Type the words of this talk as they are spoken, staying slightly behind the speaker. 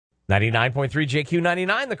99.3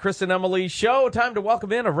 JQ99, the Chris and Emily Show. Time to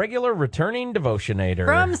welcome in a regular returning devotionator.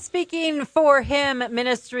 From Speaking for Him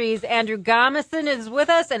Ministries, Andrew Gomison is with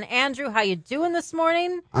us. And Andrew, how you doing this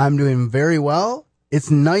morning? I'm doing very well. It's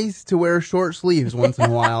nice to wear short sleeves once in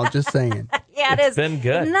a while, just saying. Yeah, It's been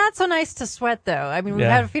good. Not so nice to sweat, though. I mean, we've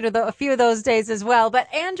had a few of those days as well. But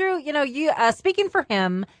Andrew, you Speaking for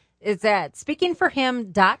Him is at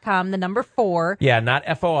speakingforhim.com, the number 4. Yeah, not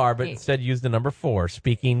FOR, but instead use the number 4,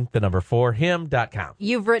 him.com.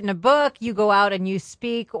 You've written a book. You go out and you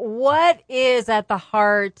speak. What is at the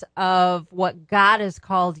heart of what God has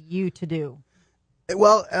called you to do?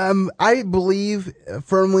 Well, I believe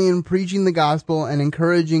firmly in preaching the gospel and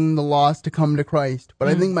encouraging the lost to come to Christ. But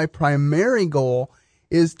I think my primary goal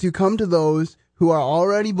is to come to those who are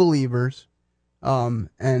already believers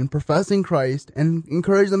and professing Christ and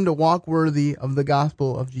encourage them to walk worthy of the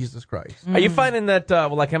gospel of Jesus Christ. Are you finding that,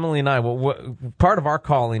 like Emily and I, part of our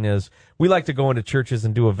calling is we like to go into churches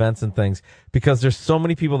and do events and things because there's so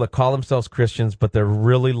many people that call themselves Christians, but they're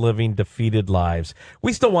really living defeated lives.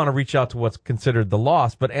 We still want to reach out to what's considered the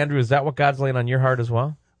lost, but Andrew, is that what God's laying on your heart as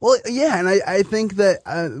well? Well, yeah, and I think that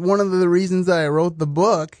one of the reasons that I wrote the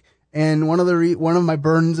book and one of my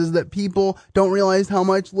burdens is that people don't realize how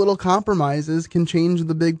much little compromises can change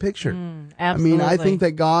the big picture. Absolutely. I mean, I think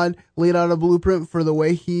that God laid out a blueprint for the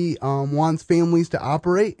way He wants families to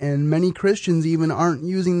operate, and many Christians even aren't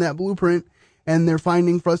using that blueprint, and they're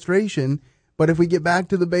finding frustration. But if we get back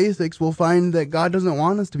to the basics, we'll find that God doesn't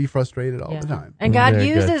want us to be frustrated all the time. And God Very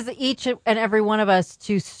uses each and every one of us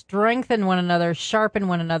to strengthen one another, sharpen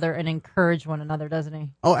one another, and encourage one another, doesn't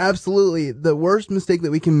He? Oh, absolutely. The worst mistake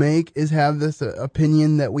that we can make is have this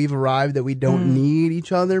opinion that we've arrived that we don't need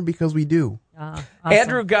each other, because we do. Awesome.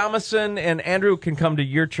 Andrew Gomison, and Andrew can come to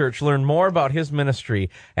your church, learn more about his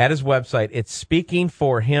ministry at his website. It's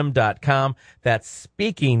speakingforhim.com. That's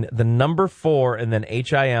speaking, the number 4, and then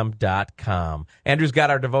HIM.com. Andrew's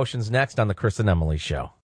got our devotions next on the Chris and Emily Show.